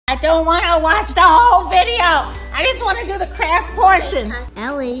don't want to watch the whole video. I just want to do the craft portion.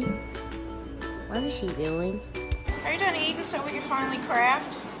 Ellie, what is she doing? Are you done eating so we can finally craft?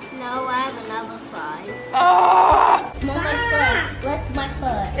 No, I have another size. Oh! Lick my foot. Lick my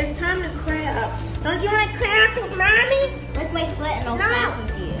foot. It's time to craft. Don't you want to craft with Mommy? Lick my foot and I'll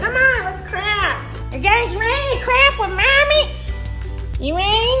craft with you. Come on, let's craft. You guys ready to craft with Mommy? You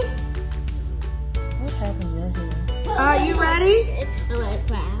ready? What happened to your hair? Are you ready? I want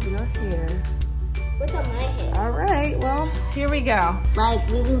to craft. Your hair. Look at my hair. All right, well, here we go. Like,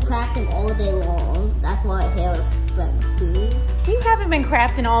 we've been crafting all day long. That's why hair is spent too. You haven't been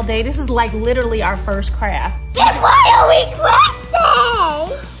crafting all day. This is like literally our first craft. Then why are we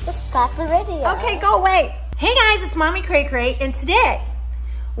crafting? Let's stop the video. Okay, go away. Hey guys, it's Mami CrayCray, and today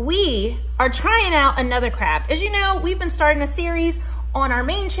we are trying out another craft. As you know, we've been starting a series on our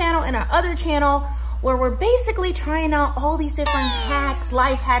main channel and our other channel where we're basically trying out all these different hacks,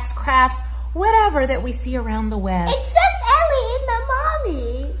 life hacks, crafts, whatever that we see around the web. It says Ellie in the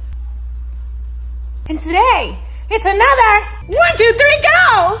Mommy. And today, it's another 1, 2, 3,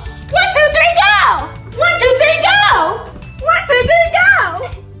 go! 1, 2, 3, go! 1, 2, 3, go! 1, 2, 3, go!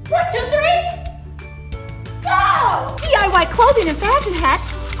 1, 2, 3, go! DIY clothing and fashion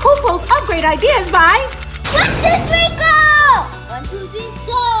hacks, cool clothes upgrade ideas by 1, 2, 3, go! 1, 2, 3,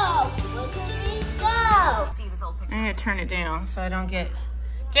 go! 1, 2, 3, go! I'm gonna turn it down so I don't get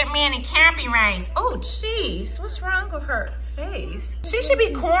me any copyrights. Oh, jeez, what's wrong with her face? She should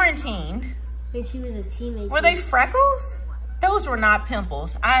be quarantined. When she was a teenager. Were they freckles? Those were not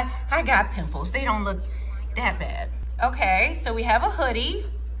pimples. I got pimples. They don't look that bad. Okay, so we have a hoodie.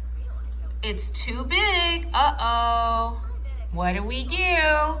 It's too big. Uh-oh. What do we do?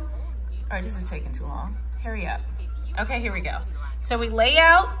 All right, this is taking too long. Hurry up. Okay, here we go. So we lay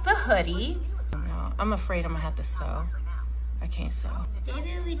out the hoodie. No, I'm afraid I'm gonna have to sew. I can't sew.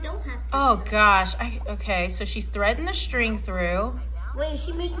 Maybe we don't have to. Oh gosh. Okay, so she's threading the string through. Wait, is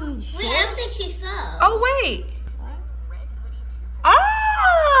she making shorts? Wait, I don't think she sewed. Oh, wait.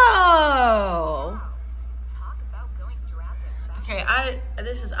 Oh! Okay, I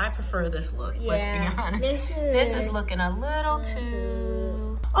prefer this look, Yeah, let's be honest. this is looking a little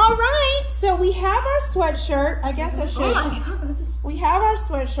too... All right, so we have our sweatshirt. I guess I should... Oh my God. We have our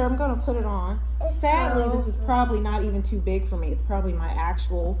sweatshirt. I'm gonna put it on. Sadly, this is probably not even too big for me. It's probably my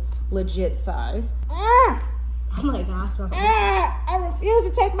actual legit size. Oh my gosh. I refuse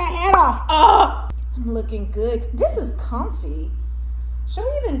to take my hat off. Oh, I'm looking good. This is comfy. Should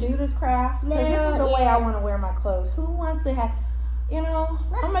we even do this craft? Because this is the way I want to wear my clothes. Who wants to have, you know,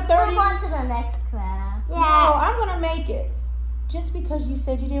 I'm a 30. Let's move on to the next craft. Yeah. No, I'm going to make it. Just because you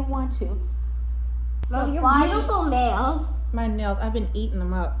said you didn't want to. No, your beautiful nails. My nails, I've been eating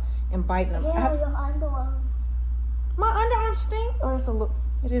them up and biting them. Yeah, your underarms. My underarms stink? Or it's a little,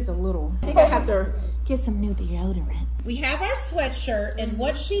 it is a little. I think I have to get some new deodorant. We have our sweatshirt, and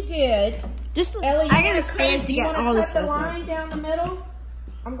what she did, Ellie, I gotta stand to get all the sweatshirt. The line down the middle.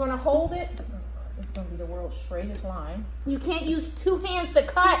 I'm gonna hold it. It's gonna be the world's straightest line. You can't use 2 hands to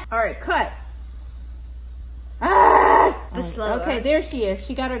cut. All right, cut. Ah! Okay, there she is.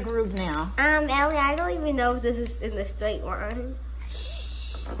 She got her groove now. Ellie, I don't even know if this is in the straight line.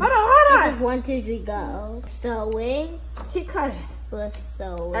 Hold on. This is 1, 2, 3, go. Sewing. Keep cutting. We're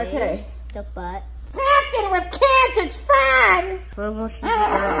sewing. Okay. The butt. Crafting with kids is fun. One more.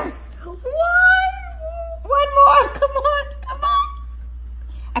 One more. Come on.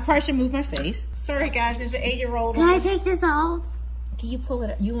 I probably should move my face. Sorry, guys. There's an 8-year-old. Can I take this off? Can you pull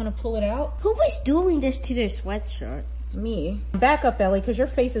it? You want to pull it out? Who was doing this to their sweatshirt? Me. Back up, Ellie, because your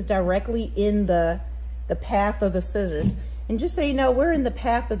face is directly in the path of the scissors. And just so you know, we're in the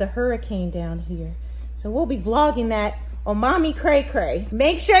path of the hurricane down here. So we'll be vlogging that on Mami CrayCray.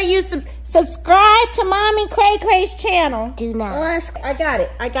 Make sure you subscribe to Mami CrayCray's channel. Do not. I got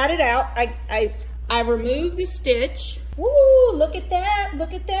it. I got it out. I removed the stitch. Woo, look at that.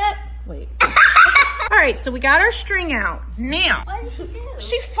 Look at that. Wait. All right, so we got our string out. Now, What did she do?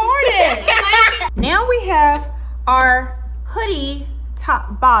 she farted. Now we have our hoodie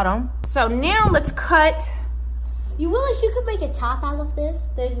bottom. So now let's cut. You realize you could make a top out of this?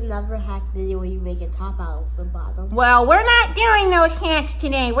 There's another hack video where you make a top out of the bottom. Well, we're not doing those hacks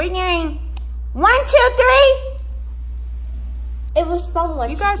today. We're doing 1, 2, 3. It was from what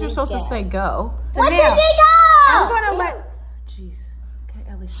You guys are supposed to say go. So 1, 2, 3, now, go! I'm gonna let. Jeez. Okay,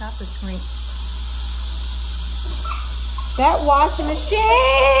 Ellie, stop the screen. That washing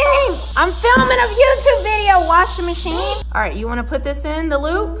machine. I'm filming a YouTube video. Washing machine. All right, you want to put this in the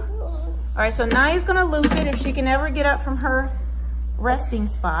loop? All right, so Naya's gonna loop it if she can ever get up from her resting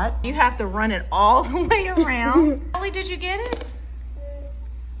spot. You have to run it all the way around. Ellie, did you get it?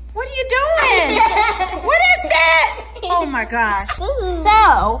 Oh my gosh.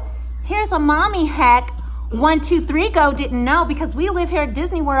 So, here's a mommy hack 1, 2, 3 go didn't know, because we live here at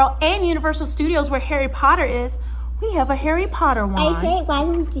Disney World and Universal Studios where Harry Potter is. We have a Harry Potter wand. I think why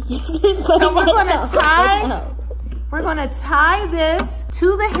would you So we're gonna tie this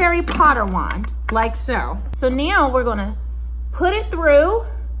to the Harry Potter wand, like so. So now we're gonna put it through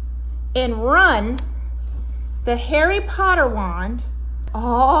and run the Harry Potter wand.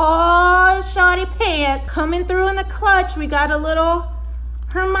 Oh, shawty pants coming through in the clutch. We got a little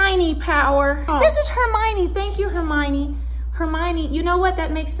Hermione power. This is Hermione. Thank you, Hermione. Hermione, you know what?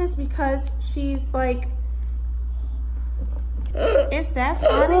 That makes sense because she's like, is that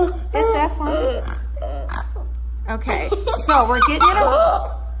funny? Is that funny? Okay, so we're getting it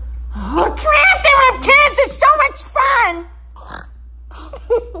all. Oh, crafting with kids is so much fun.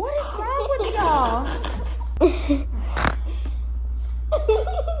 What is wrong with y'all?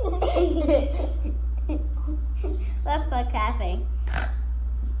 Let's go crafting.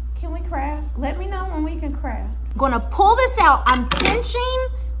 Can we craft? Let me know when we can craft. I'm gonna pull this out. I'm pinching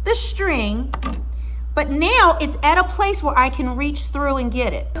the string, but now it's at a place where I can reach through and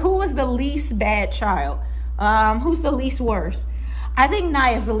get it. Who was the least bad child? Who's the least worst? I think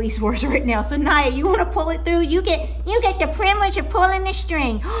Naya's the least worst right now. So Naya, you wanna pull it through? You get the privilege of pulling the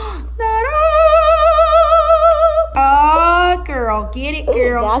string. Oh, girl, get it,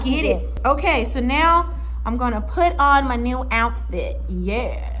 girl, get it. Okay, so now I'm gonna put on my new outfit.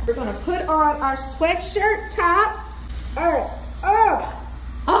 Yeah. We're gonna put on our sweatshirt top.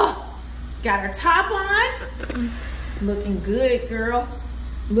 Got our top on. Looking good, girl.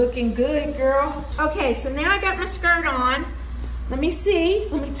 Looking good, girl. Okay, so now I got my skirt on. Let me see.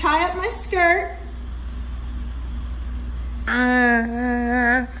 Let me tie up my skirt. How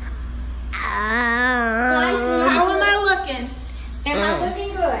am I looking? Am I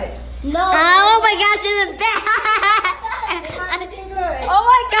looking good? No. Oh my gosh, it's a bad. Am I looking good? Oh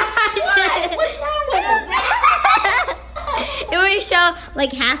my gosh. What's wrong with it? It would show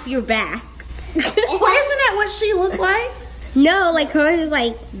like half your back. Well, isn't that what she looked like? No, like hers is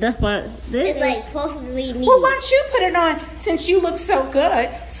like the front. This is like closely me. Well, why don't you put it on since you look so good?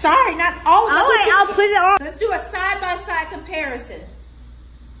 Sorry, not all of us. Oh wait, I'll put it on. Let's do a side-by-side comparison.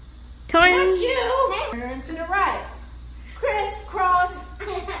 Turn. Not you. Turn to the right. Crisscross.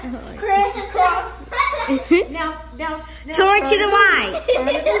 Crisscross. Now. Turn to the right. Turn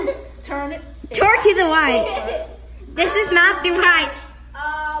it loose. Turn it. Turn to the right. This is not the right.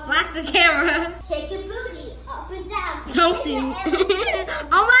 Watch the camera. Shake your booty up and down. Don't see. Oh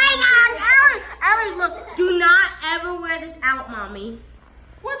my gosh, Ellen, look. Do not ever wear this out, mommy.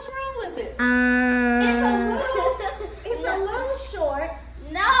 What's wrong with it? It's a little short.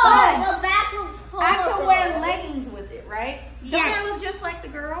 No, But the back looks horrible. I can wear leggings with it, right? Yes. Don't I look just like the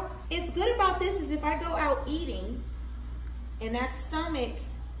girl? It's good about this is if I go out eating and that stomach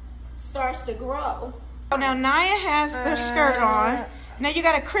starts to grow. So now Naya has the skirt on. Now you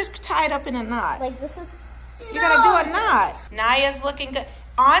got a crisp tied up in a knot. Like this is. You gotta do a knot. Naya's looking good.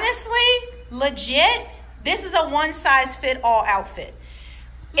 Honestly, legit, this is a one-size-fit-all outfit.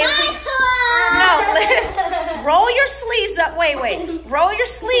 No, roll your sleeves up. Wait. Roll your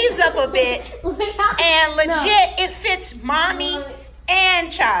sleeves up a bit. And legit, it fits mommy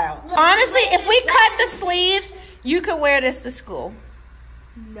and child. Honestly, if we cut the sleeves, you could wear this to school.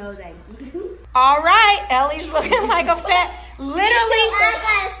 No, thank you. All right, Ellie's looking like a fat. Literally. I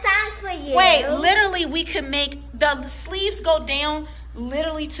got a song for you. Wait, literally, we could make the sleeves go down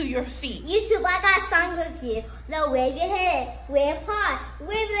literally to your feet. YouTube, I got a song with you. No, wave your head, wave your paw,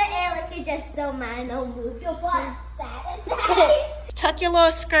 wave the air like you just don't mind. No, move your butt. Side to side. Tuck your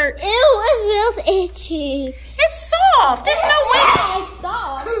little skirt. Ew, it feels itchy. It's soft. There's no way. It's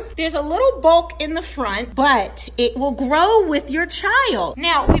soft. There's a little bulk in the front, but it will grow with your child.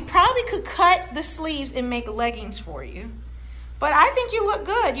 Now, we probably could cut the sleeves and make leggings for you. But I think you look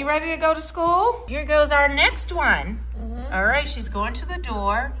good. You ready to go to school? Here goes our next one. All right, she's going to the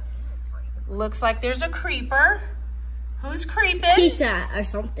door. Looks like there's a creeper. Who's creeping? Pizza or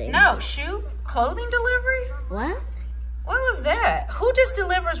something. No, shoot. Clothing delivery? What? What was that? Who just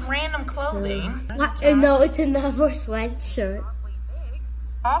delivers random clothing? What? No, it's another sweatshirt.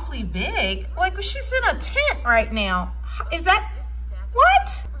 Awfully big? Like she's in a tent right now. Is that...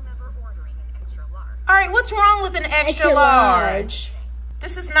 What? All right, what's wrong with an extra large?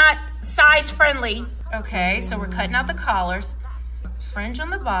 This is not size friendly. Okay, so we're cutting out the collars. Fringe on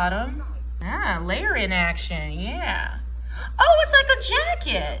the bottom. Ah, layer in action, yeah. Oh, it's like a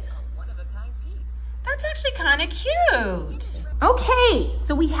jacket. That's actually kind of cute. Okay,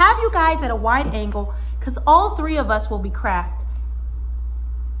 so we have you guys at a wide angle because all three of us will be crafting.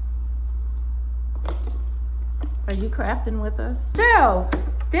 Are you crafting with us? So,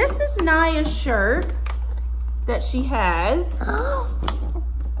 this is Naya's shirt that she has.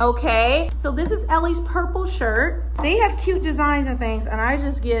 Okay, so this is Ellie's purple shirt. They have cute designs and things, and I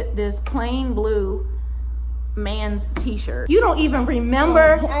just get this plain blue man's t-shirt. You don't even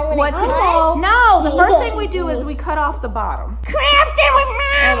remember what to do. No, the first thing we do is we cut off the bottom. Crafting with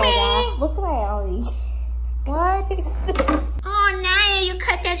Mommy! Look at my always. What? Oh, Naya, you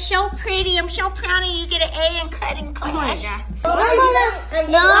cut that so pretty. I'm so proud of you. You get an A in cutting class. No,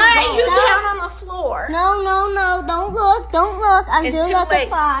 Why are you down on the floor? No, don't look. I'm It's doing too like late. a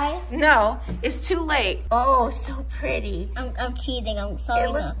 5. No, it's too late. Oh, so pretty. I'm cheating. I'm sorry.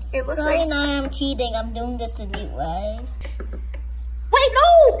 It looks sorry, like... now I'm cheating. I'm doing this a new way. Wait,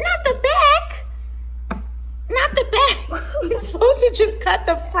 no, not the back. Not the back. You're supposed to just cut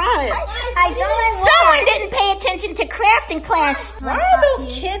the front. Someone didn't pay attention to crafting class. Why are those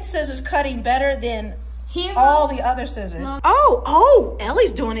kid scissors cutting better than all the other scissors? Oh,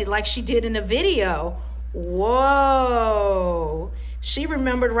 Ellie's doing it like she did in the video. Whoa. She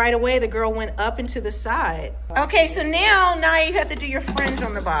remembered right away the girl went up and to the side. Okay, so now you have to do your fringe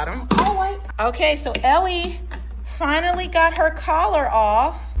on the bottom. Oh, wait. Okay, so Ellie finally got her collar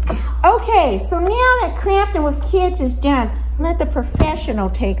off. Okay, so now that crafting with kids is done, let the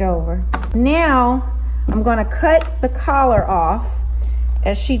professional take over. Now, I'm gonna cut the collar off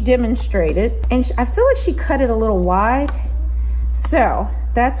as she demonstrated. And I feel like she cut it a little wide. So,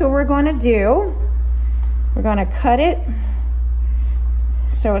 that's what we're gonna do. We're gonna cut it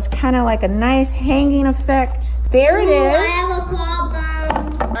so it's kind of like a nice hanging effect. There it is. I have a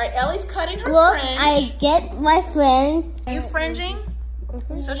problem. All right, Ellie's cutting her Look, fringe. I get my friend. Are you fringing?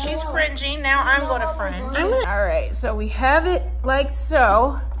 So she's fringing. Now I'm going to fringe. All right, so we have it like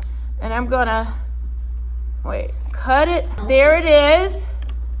so. And I'm going to, cut it. There it is.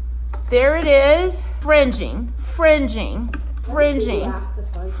 There it is. Fringing, fringing, fringing,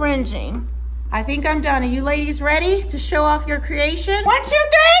 fringing. I think I'm done. Are you ladies ready to show off your creation? 1, 2, 3.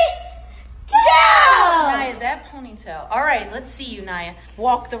 Go! Naya, that ponytail. All right, let's see you, Naya.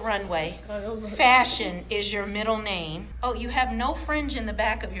 Walk the runway. Fashion is your middle name. Oh, you have no fringe in the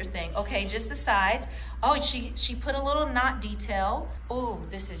back of your thing. Okay, just the sides. Oh, she put a little knot detail. Oh,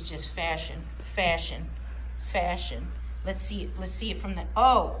 this is just fashion, fashion, fashion. Let's see it from the,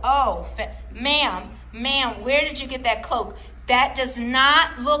 ma'am, where did you get that cloak? That does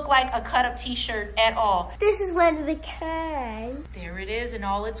not look like a cut-up t-shirt at all. This is one of the kind. There it is in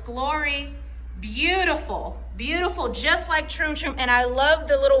all its glory. Beautiful, beautiful, just like Troom Troom. And I love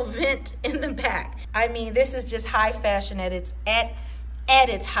the little vent in the back. I mean, this is just high fashion at its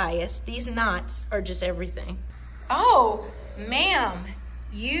highest. These knots are just everything. Oh, ma'am,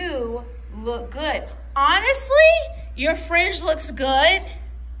 you look good. Honestly, your fringe looks good.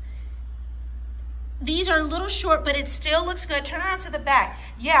 These are a little short, but it still looks good. Turn around to the back.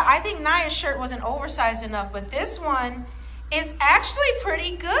 Yeah, I think Naya's shirt wasn't oversized enough, but this one is actually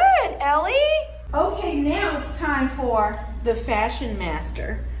pretty good, Ellie. Okay, now it's time for the fashion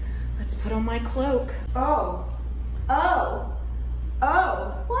master. Let's put on my cloak. Oh. What?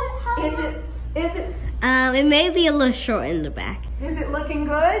 How Is it, it may be a little short in the back. is it looking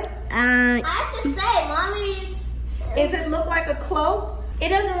good? I have to say, Mommy's. Does it look like a cloak? It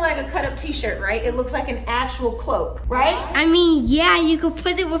doesn't look like a cut-up t-shirt, right? It looks like an actual cloak, right? I mean, yeah, you could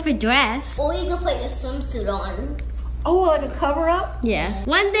put it with a dress. Or you could put a swimsuit on. Oh, like a cover-up? Yeah.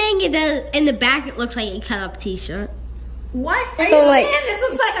 One thing it does, in the back, it looks like a cut-up t-shirt. What? Are you saying this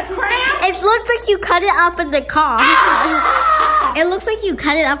looks like a craft? It looks like you cut it up in the car. It looks like you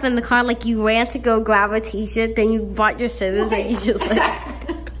cut it up in the car, like you ran to go grab a t-shirt, then you bought your scissors and you just like...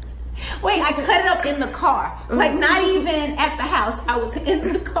 Wait, I cut it up in the car. Like not even at the house, I was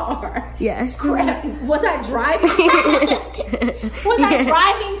in the car. Yes. Crap, was I driving? Was I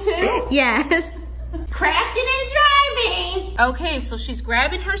driving too? Yes. Crafting and driving. Okay, so she's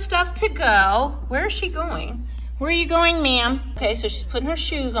grabbing her stuff to go. Where is she going? Where are you going, ma'am? Okay, so she's putting her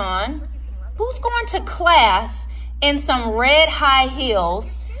shoes on. Who's going to class in some red high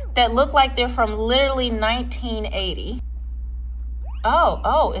heels that look like they're from literally 1980?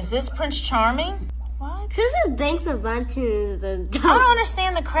 Oh, is this Prince Charming? What? This is thanks a bunch of the... I don't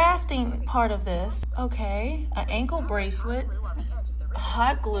understand the crafting part of this. Okay, an ankle bracelet,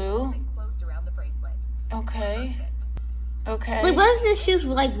 hot glue. Okay. Like, what if the shoes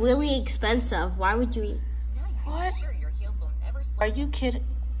were like really expensive? Why would you... What? Are you kidding?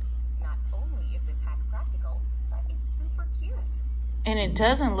 Not only is this hack practical, but it's super cute. And it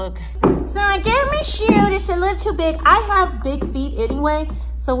doesn't look... So I gave my shoe, it's a little too big. I have big feet anyway,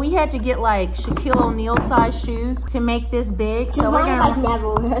 So we had to get like Shaquille O'Neal size shoes to make this big. So we're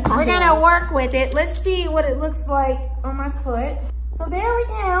gonna work with it. Let's see what it looks like on my foot. So there we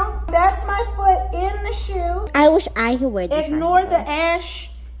go. That's my foot in the shoe. I wish I could wear this. Ignore the ash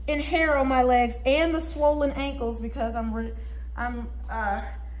and hair on my legs and the swollen ankles because I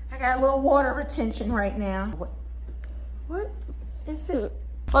got a little water retention right now. What is it?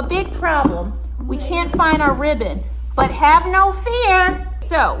 A big problem. We can't find our ribbon, but have no fear.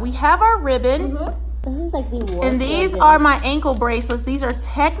 So we have our ribbon. This is like the and these are my ankle bracelets. These are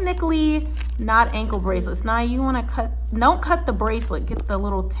technically not ankle bracelets. Now you want to don't cut the bracelet, get the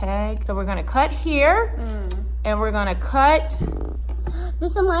little tag. So we're gonna cut here and we're gonna cut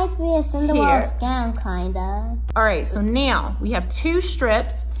This reminds me of Cinderella's gown, kinda. All right, so now we have 2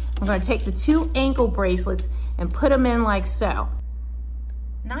 strips. We're gonna take the 2 ankle bracelets and put them in like so.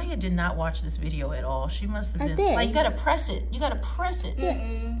 Naya did not watch this video at all. She must have been like, you gotta press it. You gotta press it.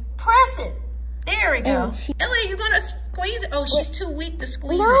 Press it. There we go. Ellie, you gotta squeeze it. Oh, she's too weak to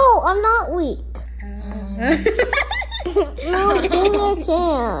squeeze it. No, I'm not weak. No, give me a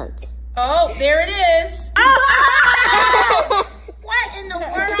chance. Oh, there it is. Oh! What in the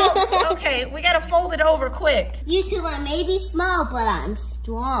world? Okay, we gotta fold it over quick. You two are maybe small, but I'm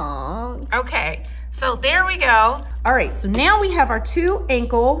strong. Okay, so there we go. All right, so now we have our 2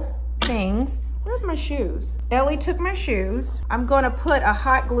 ankle things. Where's my shoes? Ellie took my shoes. I'm gonna put a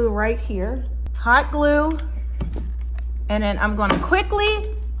hot glue right here. Hot glue, and then I'm gonna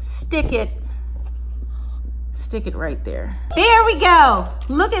quickly stick it right there. There we go.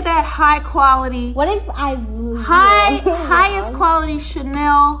 Look at that high quality. What if I highest quality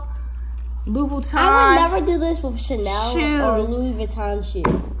Chanel, Louboutin. I would never do this with Chanel or Louis Vuitton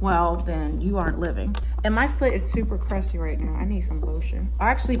shoes. Well, then you aren't living. And my foot is super crusty right now. I need some lotion.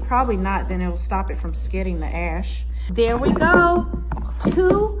 Actually, probably not. Then it'll stop it from skidding the ash. There we go.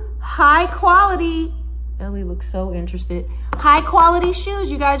 2 high quality. Ellie looks so interested. High quality shoes.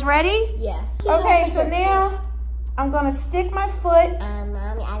 You guys ready? Yes. Okay, so now I'm gonna stick my foot.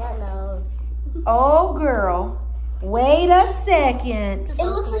 Mommy, I don't know. Oh, girl. Wait a second. It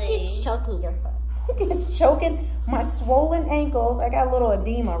looks like it's choking your foot. It's choking my swollen ankles. I got a little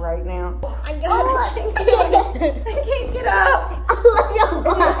edema right now. I got it. I can't get up.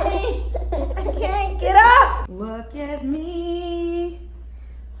 I can't get up. Look at me.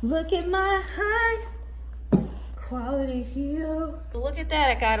 Look at my high quality heel. So look at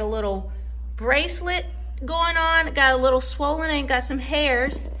that. I got a little bracelet going on. Got a little swollen and got some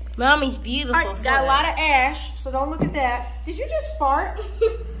hairs. Mommy's beautiful. Got a lot of ash, so don't look at that. Did you just fart?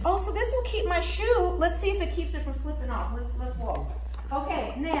 Oh, so this will keep my shoe. Let's see if it keeps it from slipping off. Let's walk.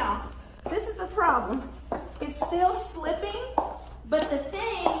 Okay, now, this is the problem. It's still slipping, but the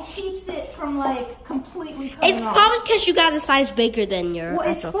thing keeps it from like completely coming off. It's probably because you got a size bigger than your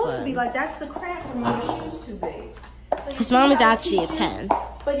Well, it's supposed to be like, that's the crack when your shoe's too big. Because Mommy's actually a 10.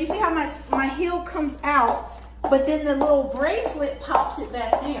 But you see how my heel comes out, but then the little bracelet pops it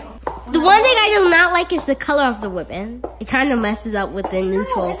back down. The one thing I do not like is the color of the ribbon. It kind of messes up with the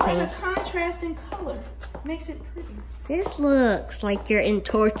neutral it's thing. like a contrasting color. Makes it pretty. This looks like you're in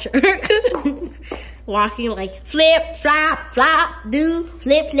torture. Walking like flip, flop, flop, do,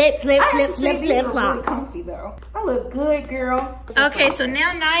 flip, flip, flip, flip, flip, flip, flop. Really comfy though. I look good, girl. Okay, so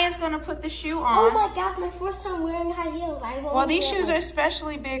now Naya's gonna put the shoe on. Oh my gosh, my first time wearing high heels. Well, these shoes are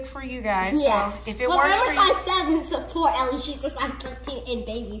especially big for you guys. Yeah. So if it works for you. I'm a size 7, so poor Ellie, she's a size 13 in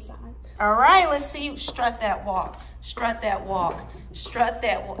baby size. All right, let's see you strut that walk. Strut that walk. Strut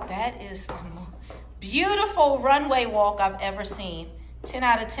that walk. That is the most beautiful runway walk I've ever seen. 10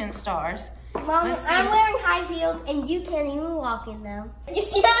 out of 10 stars. Mom, I'm wearing high heels and you can't even walk in them. You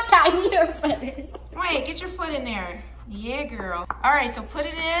see how tiny your foot is? Wait, get your foot in there. Yeah, girl. All right, so put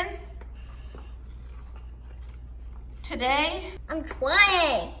it in. Today, I'm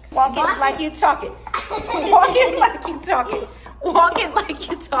trying. Walk it like you talk it. Walk it like you talk it. Walk it like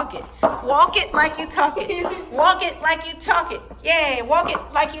you talk it. Walk it like you talk it. Walk it like you talk it. Yay, walk it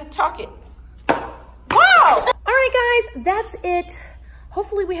like you talk it. Whoa! All right, guys, that's it.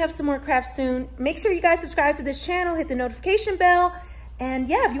 Hopefully we have some more crafts soon. Make sure you guys subscribe to this channel, hit the notification bell. And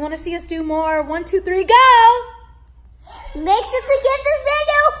yeah, if you want to see us do more, 1, 2, 3, go! Make sure to give this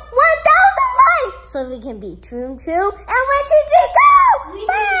video 1,000 likes so we can be true and 1, 2, 3, go!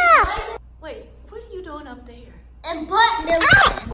 Bye! Wait, what are you doing up there? And put milk.